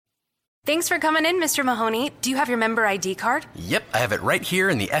Thanks for coming in, Mr. Mahoney. Do you have your member ID card? Yep, I have it right here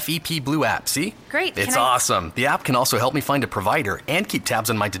in the FEP Blue app, see? Great. It's awesome. The app can also help me find a provider and keep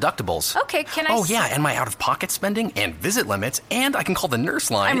tabs on my deductibles. Okay, can I... Oh, yeah, and my out-of-pocket spending and visit limits, and I can call the nurse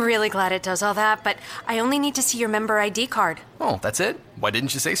line. I'm really glad it does all that, but I only need to see your member ID card. Oh, that's it? Why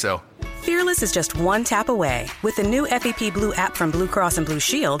didn't you say so? Fearless is just one tap away. With the new FEP Blue app from Blue Cross and Blue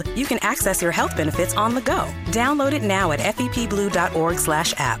Shield, you can access your health benefits on the go. Download it now at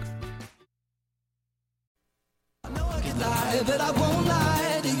fepblue.org/app. But I won't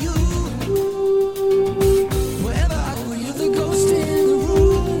lie to you. Wherever I go, you're the ghost in the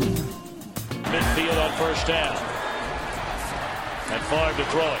room. Midfield on first down. And Favre to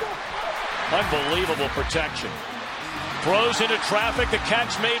throw it. Unbelievable protection. Throws into traffic. The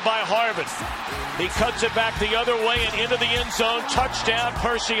catch made by Harvin. He cuts it back the other way and into the end zone. Touchdown,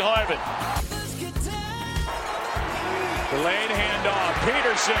 Percy Harvin. Delayed handoff.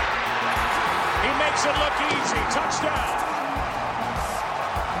 Peterson. He makes it look easy. Touchdown.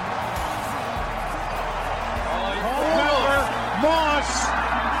 Moss.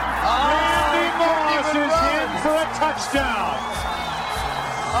 Randy Moss is in for a touchdown.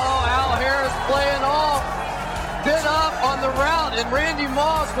 Oh, Al Harris playing off. Bit up on the route, and Randy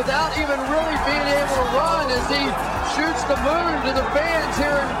Moss, without even really being able to run, as he shoots the moon to the fans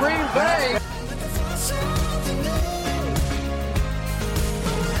here in Green Bay.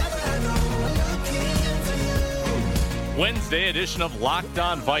 Wednesday edition of Locked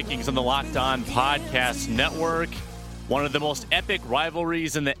On Vikings on the Locked On Podcast Network. One of the most epic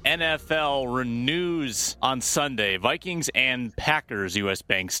rivalries in the NFL renews on Sunday. Vikings and Packers, US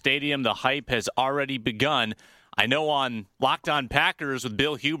Bank Stadium. The hype has already begun. I know on Locked On Packers with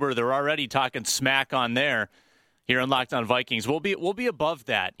Bill Huber, they're already talking smack on there. Here on Locked On Vikings, we'll be above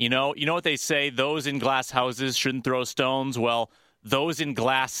that. You know what they say, those in glass houses shouldn't throw stones. Well, those in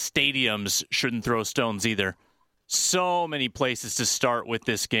glass stadiums shouldn't throw stones either. So many places to start with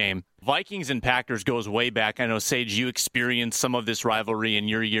this game. Vikings and Packers goes way back. I know, Sage, you experienced some of this rivalry in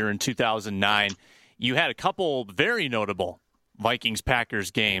your year in 2009. You had a couple very notable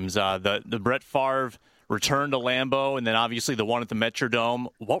Vikings-Packers games. The Brett Favre return to Lambeau, and then obviously the one at the Metrodome.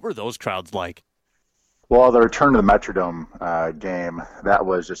 What were those crowds like? Well, the return to the Metrodome game, that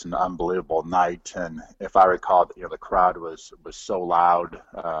was just an unbelievable night. And if I recall, the crowd was so loud.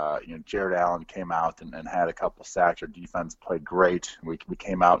 Jared Allen came out and had a couple sacks. Our defense played great. We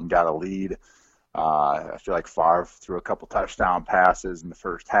came out and got a lead. I feel like Favre threw a couple touchdown passes in the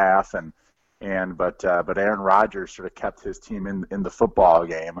first half, but Aaron Rodgers sort of kept his team in the football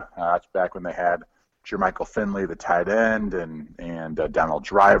game. That's back when they had Jermichael Finley, the tight end, and Donald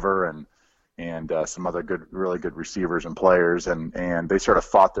Driver, and some other really good receivers and players, and they sort of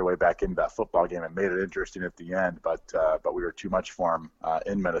fought their way back into that football game and made it interesting at the end, but we were too much for them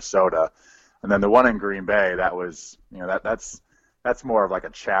in Minnesota. And then the one in Green Bay, that was, that's more of like a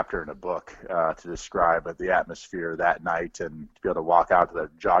chapter in a book to describe the atmosphere that night, and to be able to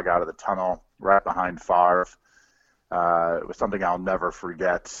jog out of the tunnel right behind Favre. It was something I'll never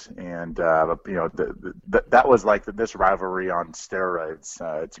forget, and that was like this rivalry on steroids.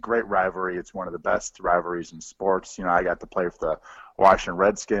 It's a great rivalry. It's one of the best rivalries in sports. I got to play for the Washington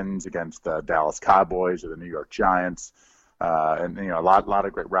Redskins against the Dallas Cowboys or the New York Giants, and a lot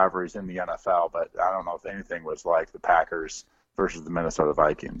of great rivalries in the NFL. But I don't know if anything was like the Packers versus the Minnesota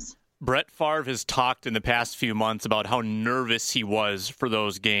Vikings. Brett Favre has talked in the past few months about how nervous he was for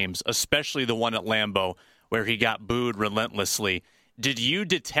those games, especially the one at Lambeau, where he got booed relentlessly. Did you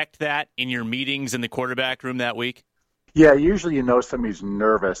detect that in your meetings in the quarterback room that week? Yeah, usually somebody's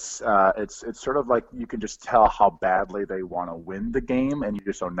nervous. It's sort of like you can just tell how badly they want to win the game, and you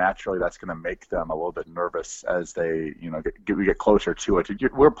just so naturally that's going to make them a little bit nervous as they we get closer to it.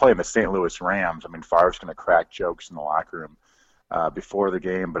 We're playing the St. Louis Rams. I mean, Favre's going to crack jokes in the locker room before the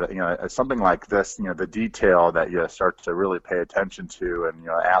game, but something like this, the detail that you start to really pay attention to, and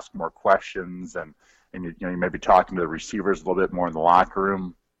ask more questions, and you may be talking to the receivers a little bit more in the locker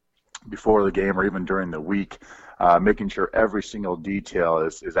room before the game or even during the week, making sure every single detail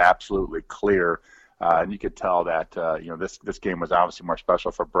is absolutely clear. And you could tell that this game was obviously more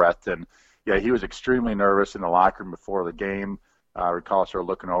special for Brett. And yeah, he was extremely nervous in the locker room before the game. I recall sort of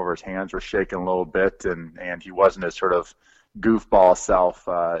looking over, his hands were shaking a little bit, and he wasn't his sort of goofball self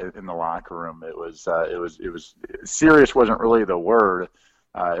in the locker room. It was serious wasn't really the word.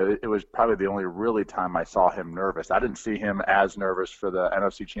 It was probably the only really time I saw him nervous. I didn't see him as nervous for the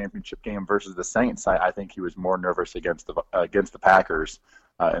NFC Championship game versus the Saints. I think he was more nervous against the Packers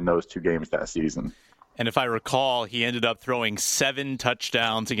in those two games that season. And if I recall, he ended up throwing 7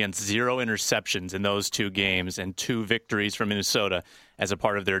 touchdowns against 0 interceptions in those 2 games and 2 victories for Minnesota as a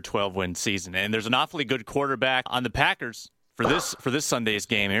part of their 12-win season. And there's an awfully good quarterback on the Packers for this Sunday's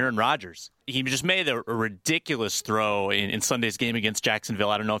game, Aaron Rodgers. He just made a ridiculous throw in Sunday's game against Jacksonville.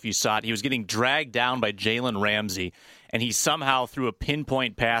 I don't know if you saw it. He was getting dragged down by Jalen Ramsey, and he somehow threw a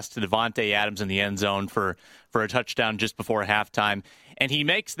pinpoint pass to Devontae Adams in the end zone for a touchdown just before halftime. And he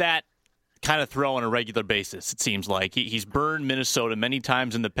makes that kind of throw on a regular basis, it seems like. He's burned Minnesota many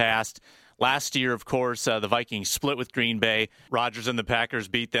times in the past. Last year, of course, the Vikings split with Green Bay. Rodgers and the Packers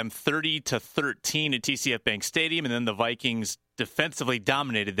beat them 30-13 at TCF Bank Stadium, and then the Vikings defensively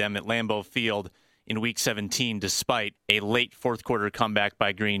dominated them at Lambeau Field in Week 17, despite a late fourth-quarter comeback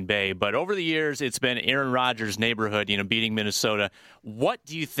by Green Bay. But over the years, it's been Aaron Rodgers' neighborhood, beating Minnesota. What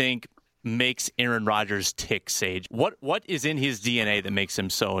do you think makes Aaron Rodgers tick, Sage? What is in his DNA that makes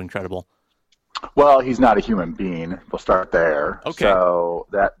him so incredible? Well, he's not a human being. We'll start there. Okay. So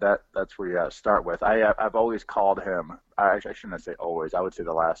that's where you got to start with. I've always called him. I shouldn't say always. I would say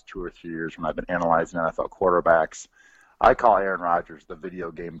the last 2 or 3 years when I've been analyzing NFL quarterbacks, I call Aaron Rodgers the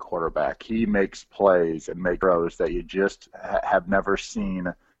video game quarterback. He makes plays and makes throws that you just have never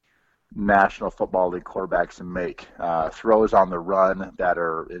seen National Football League quarterbacks make. Throws on the run that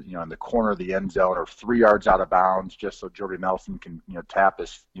are in the corner of the end zone or 3 yards out of bounds, just so Jordy Nelson can tap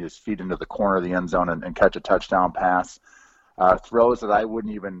his feet into the corner of the end zone and catch a touchdown pass. Throws that I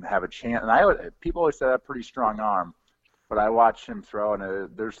wouldn't even have a chance. And people always say that pretty strong arm, but I watch him throw, and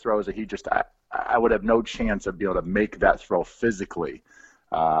there's throws that I would have no chance of being able to make that throw physically.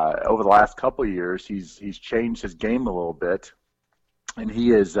 Over the last couple of years, he's changed his game a little bit. And he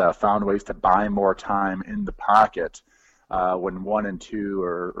has found ways to buy more time in the pocket when 1 and 2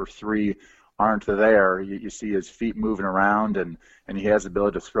 or 3 aren't there. You see his feet moving around, and he has the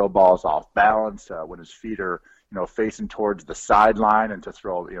ability to throw balls off balance when his feet are facing towards the sideline and to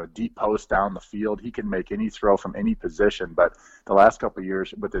throw deep post down the field. He can make any throw from any position. But the last couple of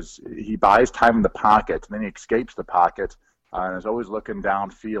years, he buys time in the pocket, and then he escapes the pocket and is always looking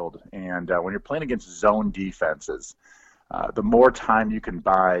downfield. And when you're playing against zone defenses, the more time you can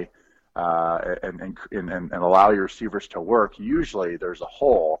buy and allow your receivers to work, usually there's a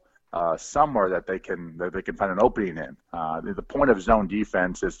hole somewhere that they can find an opening in. The point of zone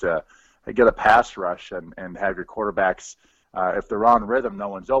defense is to get a pass rush and have your quarterbacks, if they're on rhythm, no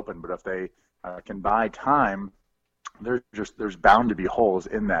one's open. But if they can buy time, there's bound to be holes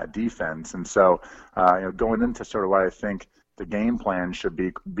in that defense. And so going into sort of what I think the game plan should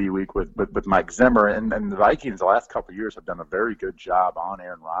be weak with Mike Zimmer, and the Vikings the last couple of years have done a very good job on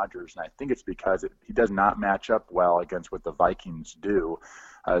Aaron Rodgers, and I think it's because he does not match up well against what the Vikings do.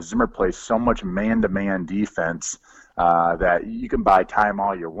 Zimmer plays so much man-to-man defense that you can buy time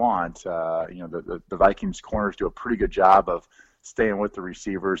all you want. The Vikings corners do a pretty good job of staying with the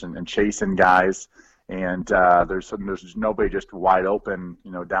receivers and chasing guys. And there's nobody just wide open,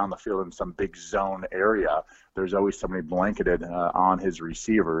 down the field in some big zone area. There's always somebody blanketed on his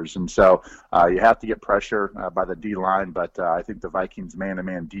receivers. And so you have to get pressure by the D-line, but I think the Vikings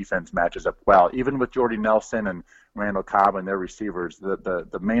man-to-man defense matches up well. Even with Jordy Nelson and Randall Cobb and their receivers,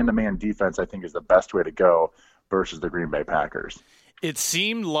 the man-to-man defense, I think, is the best way to go versus the Green Bay Packers. It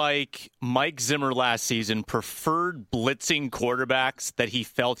seemed like Mike Zimmer last season preferred blitzing quarterbacks that he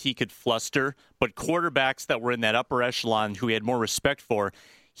felt he could fluster, but quarterbacks that were in that upper echelon who he had more respect for,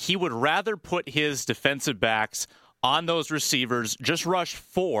 he would rather put his defensive backs on those receivers, just rush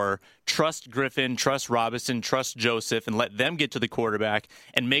 4, trust Griffin, trust Robinson, trust Joseph, and let them get to the quarterback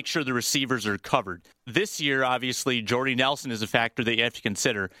and make sure the receivers are covered. This year, obviously, Jordy Nelson is a factor that you have to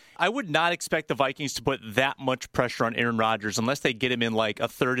consider. I would not expect the Vikings to put that much pressure on Aaron Rodgers unless they get him in like a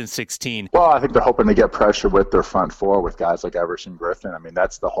 3rd and 16. Well, I think they're hoping to get pressure with their front 4 with guys like Everson Griffin. I mean,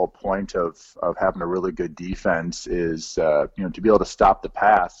 that's the whole point of having a really good defense is, to be able to stop the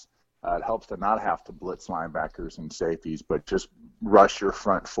pass. It helps to not have to blitz linebackers and safeties, but just rush your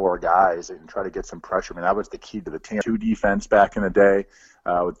front 4 guys and try to get some pressure. I mean, that was the key to the Tampa 2 defense back in the day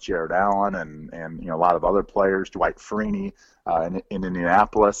with Jared Allen and a lot of other players, Dwight Freeney in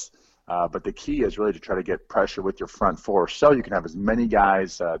Indianapolis. But the key is really to try to get pressure with your front 4 so you can have as many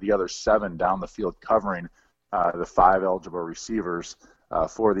guys, the other 7 down the field covering the 5 eligible receivers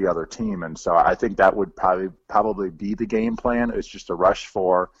for the other team. And so I think that would probably be the game plan. It's just a rush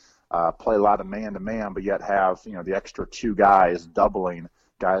 4. Play a lot of man-to-man, but yet have the extra 2 guys doubling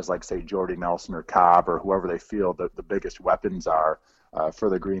guys like, say, Jordy Nelson or Cobb or whoever they feel the biggest weapons are for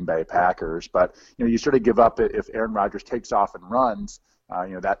the Green Bay Packers. But you sort of give up if Aaron Rodgers takes off and runs.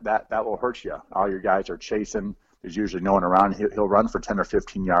 That will hurt you. All your guys are chasing there's usually no one around, he'll run for 10 or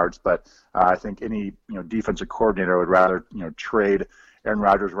 15 yards. But I think any defensive coordinator would rather trade Aaron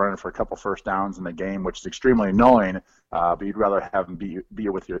Rodgers running for a couple first downs in the game, which is extremely annoying. But you'd rather have him be it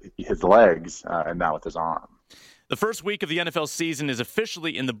with his legs and not with his arm. The first week of the NFL season is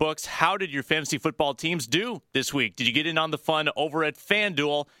officially in the books. How did your fantasy football teams do this week? Did you get in on the fun over at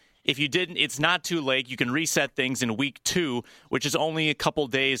FanDuel? If you didn't, it's not too late. You can reset things in week 2, which is only a couple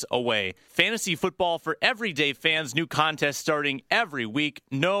days away. Fantasy football for everyday fans. New contest starting every week.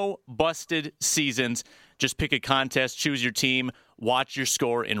 No busted seasons. Just pick a contest, choose your team, watch your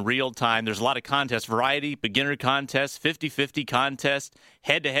score in real time. There's a lot of contest variety, beginner contests, 50-50 contests,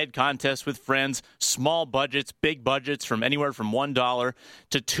 head-to-head contests with friends, small budgets, big budgets from anywhere from $1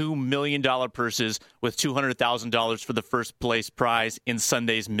 to $2 million purses with $200,000 for the first place prize in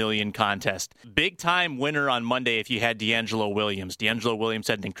Sunday's Million Contest. Big-time winner on Monday if you had D'Angelo Williams. D'Angelo Williams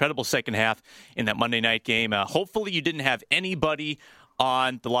had an incredible second half in that Monday night game. Hopefully you didn't have anybody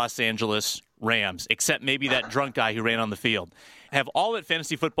on the Los Angeles Rams, except maybe that drunk guy who ran on the field. Have all that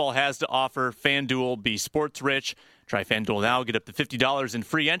fantasy football has to offer. FanDuel, be sports rich. Try FanDuel now. Get up to $50 in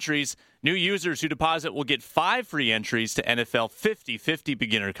free entries. New users who deposit will get 5 free entries to NFL 50-50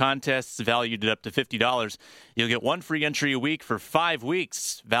 beginner contests valued at up to $50. You'll get 1 free entry a week for 5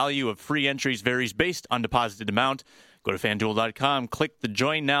 weeks. Value of free entries varies based on deposited amount. Go to FanDuel.com, click the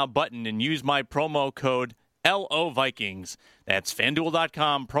Join Now button, and use my promo code LOVikings. That's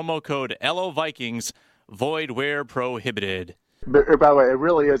FanDuel.com, promo code LOVikings, void where prohibited. But, by the way, it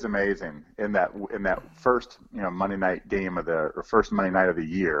really is amazing in that first Monday night game first Monday night of the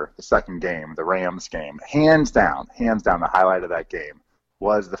year, the second game, the Rams game, hands down, the highlight of that game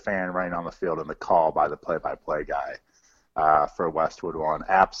was the fan running on the field and the call by the play-by-play guy for Westwood One.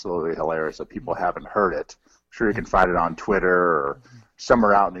 Absolutely hilarious. If people haven't heard it, I'm sure you can find it on Twitter or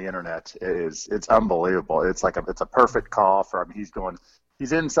somewhere out on the internet. It's unbelievable. It's a perfect call from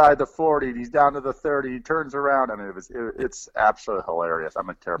he's inside the 40, he's down to the 30, he turns around. I mean, it's absolutely hilarious. I'm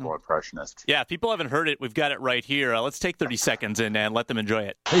a terrible impressionist. Yeah, if people haven't heard it, we've got it right here. Let's take 30 seconds and let them enjoy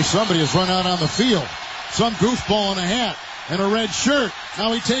it. Hey, somebody has run out on the field. Some goofball in a hat and a red shirt.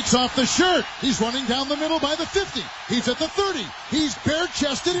 Now he takes off the shirt. He's running down the middle by the 50. He's at the 30. He's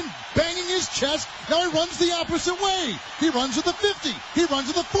bare-chested and banging his chest. Now he runs the opposite way. He runs to the 50. He runs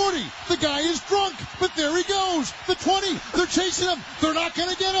to the 40. The guy is drunk, but there he goes. The 20. They're chasing him. They're not going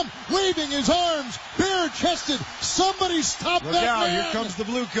to get him. Waving his arms, bare-chested. Somebody stop that man. Here comes the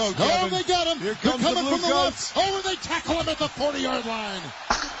blue coat, Oh, Kevin. they got him. Here They're comes coming the blue from the coats. left. Oh, and they tackle him at the 40-yard line.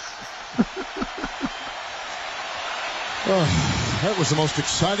 Oh, that was the most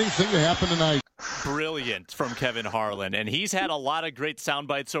exciting thing to happen tonight. Brilliant from Kevin Harlan. And he's had a lot of great sound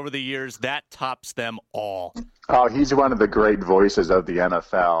bites over the years. That tops them all. Oh, he's one of the great voices of the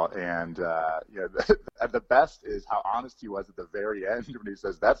NFL. And the best is how honest he was at the very end when he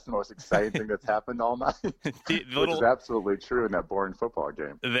says, that's the most exciting thing that's happened all night. Which is absolutely true in that boring football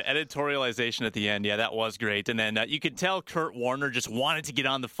game. The editorialization at the end, yeah, that was great. And then you could tell Kurt Warner just wanted to get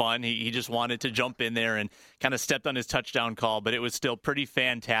on the fun. He just wanted to jump in there and kind of stepped on his touchdown call, but it was still pretty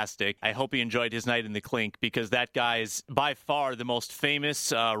fantastic. I hope he enjoyed his night in the clink, because that guy is by far the most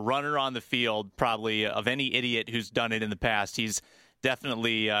famous runner on the field, probably, of any idiot who's done it in the past. He's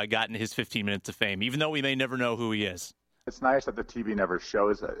definitely gotten his 15 minutes of fame, even though we may never know who he is. It's nice that the TV never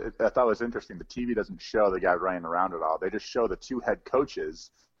shows it. I thought it was interesting. The TV doesn't show the guy running around at all. They just show the 2 head coaches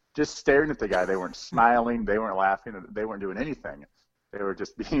just staring at the guy. They weren't smiling. They weren't laughing. They weren't doing anything. They were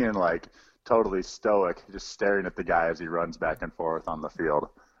just being totally stoic, just staring at the guy as he runs back and forth on the field.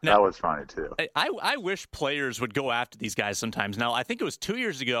 Now, that was funny, too. I wish players would go after these guys sometimes. Now, I think it was 2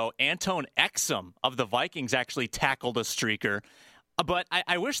 years ago, Antone Exum of the Vikings actually tackled a streaker. But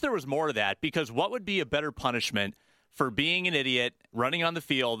I wish there was more to that, because what would be a better punishment for being an idiot, running on the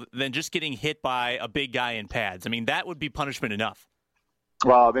field, than just getting hit by a big guy in pads? I mean, that would be punishment enough.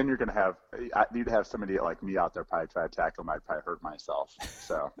 Well, then you'd have somebody like me out there probably try to tackle him. I'd probably hurt myself.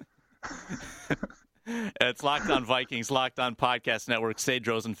 So... It's Locked On Vikings, Locked On Podcast Network. Sage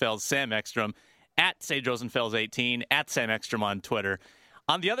Rosenfeld, Sam Ekstrom, at Sage Rosenfeld 18, at Sam Ekstrom on Twitter.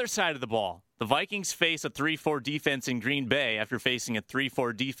 On the other side of the ball, the Vikings face a 3-4 defense in Green Bay after facing a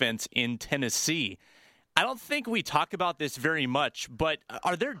 3-4 defense in Tennessee. I don't think we talk about this very much, but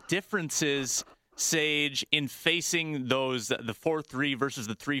are there differences, Sage, in facing the 4-3 versus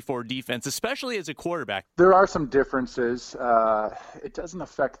the 3-4 defense, especially as a quarterback? There are some differences. It doesn't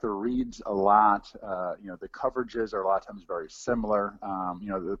affect the reads a lot. The coverages are a lot of times very similar.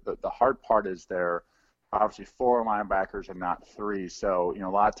 The hard part is they're obviously 4 linebackers and not 3. So, a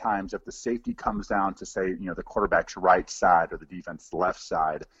lot of times if the safety comes down to, say, the quarterback's right side or the defense's left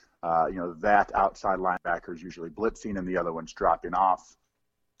side, that outside linebacker is usually blitzing and the other one's dropping off.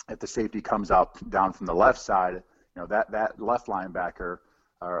 If the safety comes out down from the left side, that left linebacker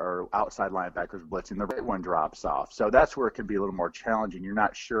or outside linebacker is blitzing, the right one drops off. So that's where it can be a little more challenging. You're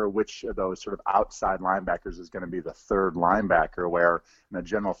not sure which of those sort of outside linebackers is going to be the third linebacker, where in a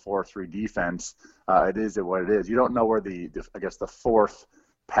general 4-3 defense, it is what it is. You don't know where the fourth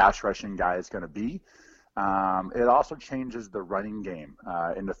pass rushing guy is going to be. It also changes the running game.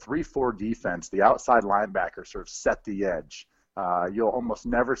 In the 3-4 defense, the outside linebacker sort of set the edge. You'll almost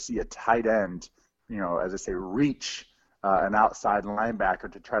never see a tight end, as I say, reach an outside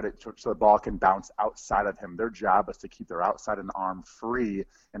linebacker to try to so the ball can bounce outside of him. Their job is to keep their outside and arm free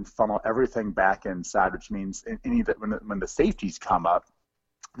and funnel everything back inside, which means when the safeties come up,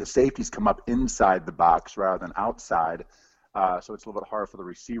 inside the box rather than outside. So it's a little bit hard for the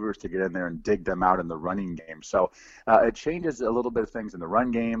receivers to get in there and dig them out in the running game. So it changes a little bit of things in the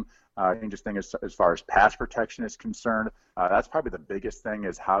run game. Interesting as far as pass protection is concerned. That's probably the biggest thing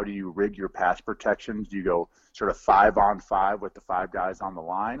is how do you rig your pass protections? Do you go sort of 5-on-5 with the 5 guys on the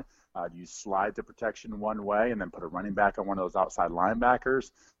line? Do you slide the protection one way and then put a running back on one of those outside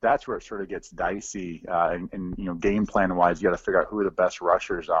linebackers? That's where it sort of gets dicey. And game plan wise, you got to figure out who the best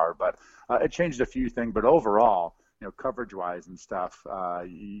rushers are. But it changes a few things. But overall, coverage-wise and stuff,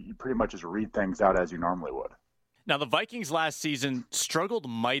 you pretty much just read things out as you normally would. Now, the Vikings last season struggled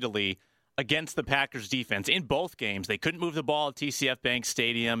mightily against the Packers defense in both games. They couldn't move the ball at TCF Bank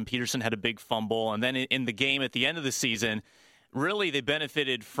Stadium. Peterson had a big fumble. And then in the game at the end of the season, really they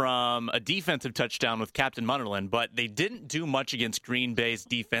benefited from a defensive touchdown with Captain Munnerlyn, but they didn't do much against Green Bay's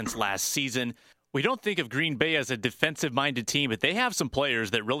defense last season. We don't think of Green Bay as a defensive-minded team, but they have some players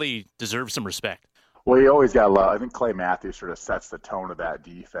that really deserve some respect. Well, you always got to love. I think Clay Matthews sort of sets the tone of that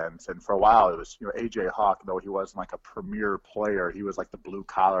defense. And for a while, it was A.J. Hawk, though he wasn't like a premier player. He was like the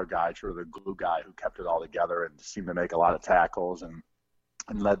blue-collar guy, sort of the glue guy who kept it all together and seemed to make a lot of tackles and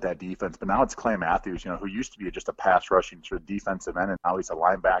led that defense. But now it's Clay Matthews, who used to be just a pass-rushing sort of defensive end, and now he's a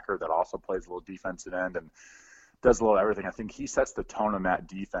linebacker that also plays a little defensive end and does a little everything. I think he sets the tone on that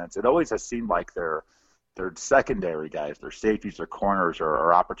defense. It always has seemed like their secondary guys, their safeties, their corners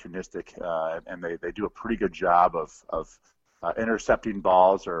are opportunistic, and they do a pretty good job of intercepting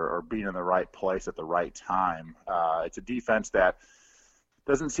balls or being in the right place at the right time. It's a defense that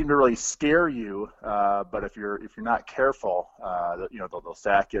doesn't seem to really scare you, but if you're not careful, they'll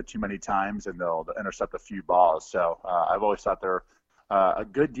sack you too many times and they'll intercept a few balls. So I've always thought they're a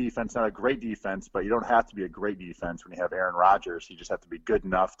good defense, not a great defense, but you don't have to be a great defense when you have Aaron Rodgers. You just have to be good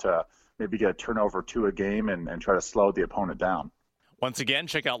enough to maybe get a turnover or two a game and try to slow the opponent down. Once again,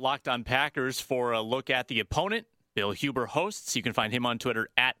 check out Locked On Packers for a look at the opponent. Bill Huber hosts. You can find him on Twitter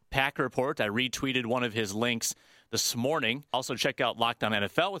at Pack Report. I retweeted one of his links this morning. Also check out Locked On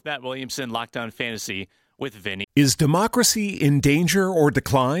NFL with Matt Williamson, Locked On Fantasy with Vinny. Is democracy in danger or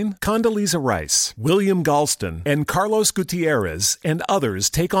decline? Condoleezza Rice, William Galston, and Carlos Gutierrez and others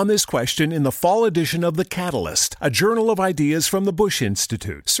take on this question in the fall edition of The Catalyst, a journal of ideas from the Bush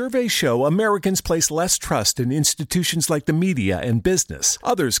Institute. Surveys show Americans place less trust in institutions like the media and business.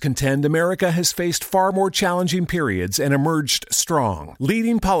 Others contend America has faced far more challenging periods and emerged strong.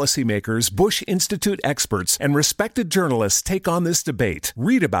 Leading policymakers, Bush Institute experts, and respected journalists take on this debate.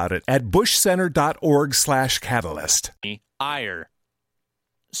 Read about it at bushcenter.org/catalyst. Ire.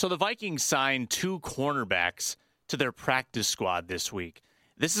 So the Vikings signed 2 cornerbacks to their practice squad this week.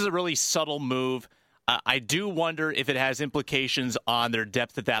 This is a really subtle move. I do wonder if it has implications on their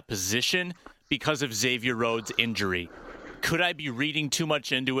depth at that position because of Xavier Rhodes' injury. Could I be reading too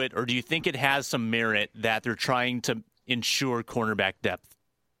much into it, or do you think it has some merit that they're trying to ensure cornerback depth?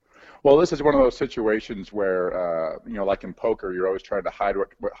 Well, this is one of those situations where, like in poker, you're always trying to hide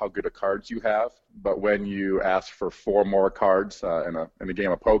how good of cards you have. But when you ask for 4 more cards in a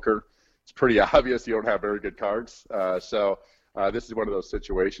game of poker, it's pretty obvious you don't have very good cards. So this is one of those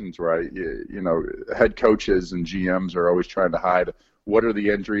situations where, head coaches and GMs are always trying to hide what are the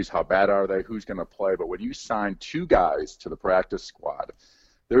injuries, how bad are they, who's going to play. But when you sign 2 guys to the practice squad,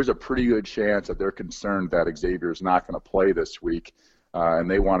 there's a pretty good chance that they're concerned that Xavier is not going to play this week.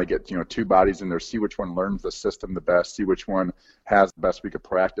 And they want to get 2 bodies in there, see which one learns the system the best, see which one has the best week of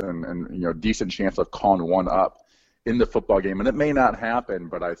practice, and decent chance of calling one up in the football game. And it may not happen,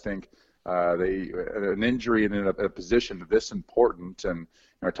 but I think an injury in a position this important, and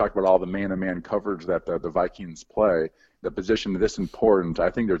I talked about all the man-to-man coverage that the Vikings play, the position this important. I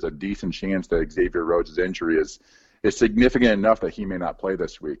think there's a decent chance that Xavier Rhodes' injury is significant enough that he may not play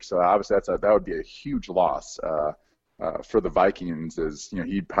this week. So obviously that would be a huge loss. For the Vikings,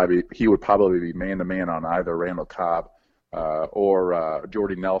 he would probably be man-to-man on either Randall Cobb or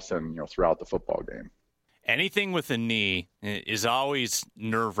Jordy Nelson, throughout the football game. Anything with a knee is always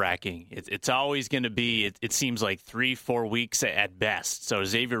nerve-wracking. It's always going to be, it seems like 3-4 weeks at best. So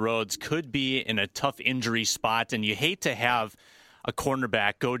Xavier Rhodes could be in a tough injury spot, and you hate to have a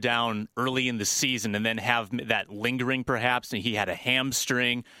cornerback go down early in the season and then have that lingering perhaps. And he had a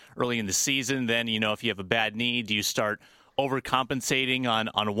hamstring early in the season. Then, if you have a bad knee, do you start overcompensating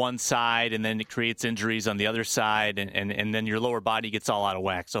on one side, and then it creates injuries on the other side, and then your lower body gets all out of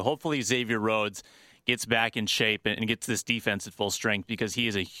whack? So hopefully Xavier Rhodes gets back in shape and gets this defense at full strength, because he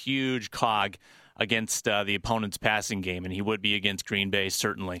is a huge cog against the opponent's passing game, and he would be against Green Bay,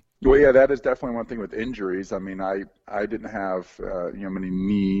 certainly. Well, yeah, that is definitely one thing with injuries. I mean, I didn't have many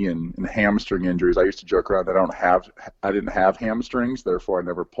knee and hamstring injuries. I used to joke around that I didn't have hamstrings, therefore I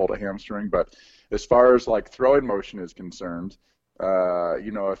never pulled a hamstring. But as far as like throwing motion is concerned,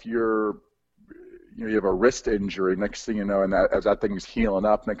 if you have a wrist injury, next thing you know, and as that thing's healing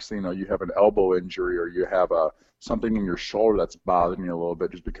up, next thing you know, you have an elbow injury, or you have something in your shoulder that's bothering you a little bit,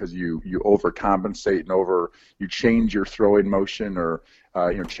 just because you overcompensate and you change your throwing motion, or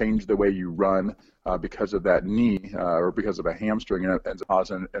change the way you run because of that knee or because of a hamstring, and it ends up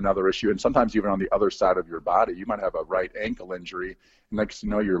causing another issue. And sometimes even on the other side of your body, you might have a right ankle injury, and next thing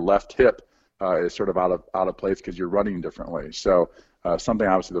you know, your left hip is sort of out of place because you're running differently. So something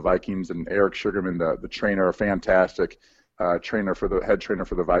obviously the Vikings and Eric Sugarman, the trainer, a fantastic head trainer for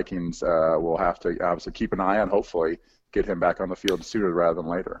the Vikings, will have to obviously keep an eye on. Hopefully get him back on the field sooner rather than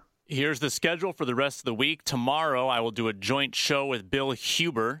later. Here's the schedule for the rest of the week. Tomorrow I will do a joint show with Bill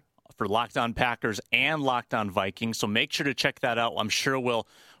Huber for Locked On Packers and Locked On Vikings, so make sure to check that out. I'm sure we'll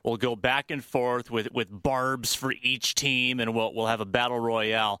go back and forth with barbs for each team, and we'll have a battle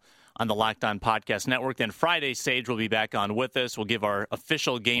royale on the Locked On Podcast Network. Then Friday, Sage will be back on with us. We'll give our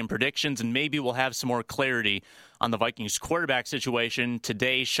official game predictions, and maybe we'll have some more clarity on the Vikings quarterback situation.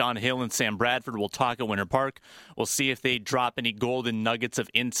 Today, Sean Hill and Sam Bradford will talk at Winter Park. We'll see if they drop any golden nuggets of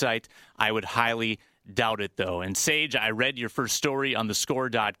insight. I would highly doubt it, though. And Sage, I read your first story on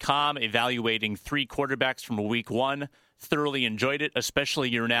thescore.com evaluating 3 quarterbacks from week 1. Thoroughly enjoyed it, especially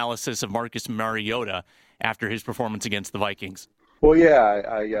your analysis of Marcus Mariota after his performance against the Vikings. Well,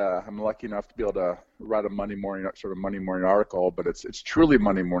 yeah, I'm lucky enough to be able to write a Monday morning article, but it's truly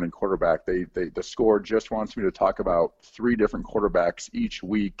Monday morning quarterback. The Score just wants me to talk about 3 different quarterbacks each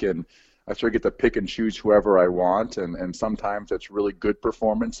week, and I sort of get to pick and choose whoever I want, and sometimes it's really good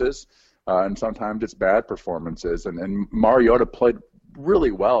performances, and sometimes it's bad performances. And Mariota played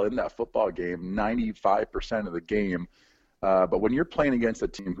really well in that football game, 95% of the game. But when you're playing against a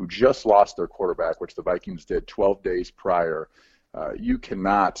team who just lost their quarterback, which the Vikings did 12 days prior, you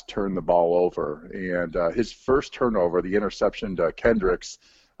cannot turn the ball over. And his first turnover, the interception to Kendricks,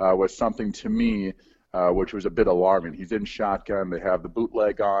 was something to me which was a bit alarming. He's in shotgun. They have the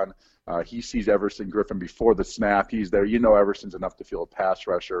bootleg on. He sees Everson Griffin before the snap. He's there. Everson's enough to field a pass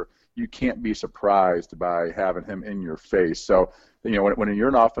rusher. You can't be surprised by having him in your face. So, when you're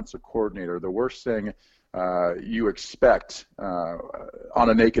an offensive coordinator, the worst thing you expect on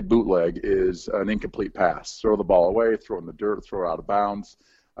a naked bootleg is an incomplete pass. Throw the ball away, throw in the dirt, throw it out of bounds,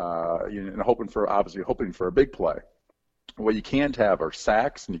 and hoping for a big play. What you can't have are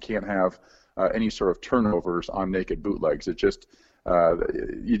sacks, and you can't have any sort of turnovers on naked bootlegs. It just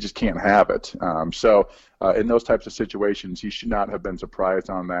you just can't have it. So in those types of situations, he should not have been surprised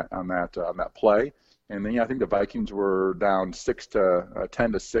on that play. And then I think the Vikings were down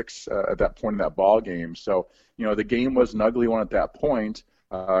 10-6 at that point in that ball game. So the game was an ugly one at that point,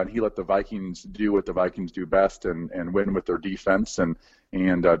 and he let the Vikings do what the Vikings do best and win with their defense. And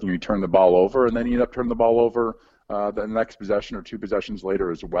you turn the ball over, and then you end up turning the ball over the next possession or 2 possessions later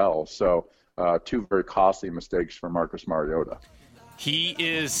as well. So 2 very costly mistakes for Marcus Mariota. He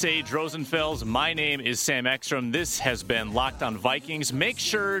is Sage Rosenfels. My name is Sam Ekstrom. This has been Locked On Vikings. Make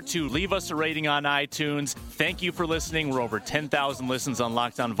sure to leave us a rating on iTunes. Thank you for listening. We're over 10,000 listens on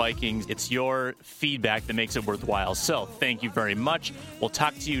Locked On Vikings. It's your feedback that makes it worthwhile. So thank you very much. We'll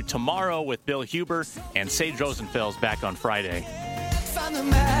talk to you tomorrow with Bill Huber and Sage Rosenfels back on Friday. Find the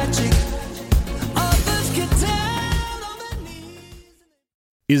magic. Others can tell.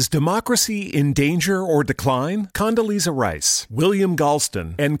 Is democracy in danger or decline? Condoleezza Rice, William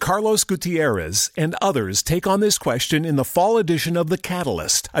Galston, and Carlos Gutierrez and others take on this question in the fall edition of The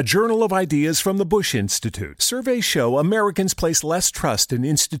Catalyst, a journal of ideas from the Bush Institute. Surveys show Americans place less trust in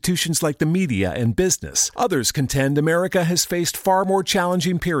institutions like the media and business. Others contend America has faced far more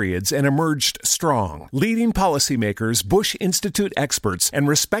challenging periods and emerged strong. Leading policymakers, Bush Institute experts, and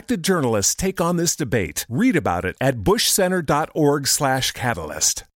respected journalists take on this debate. Read about it at bushcenter.org/catalyst.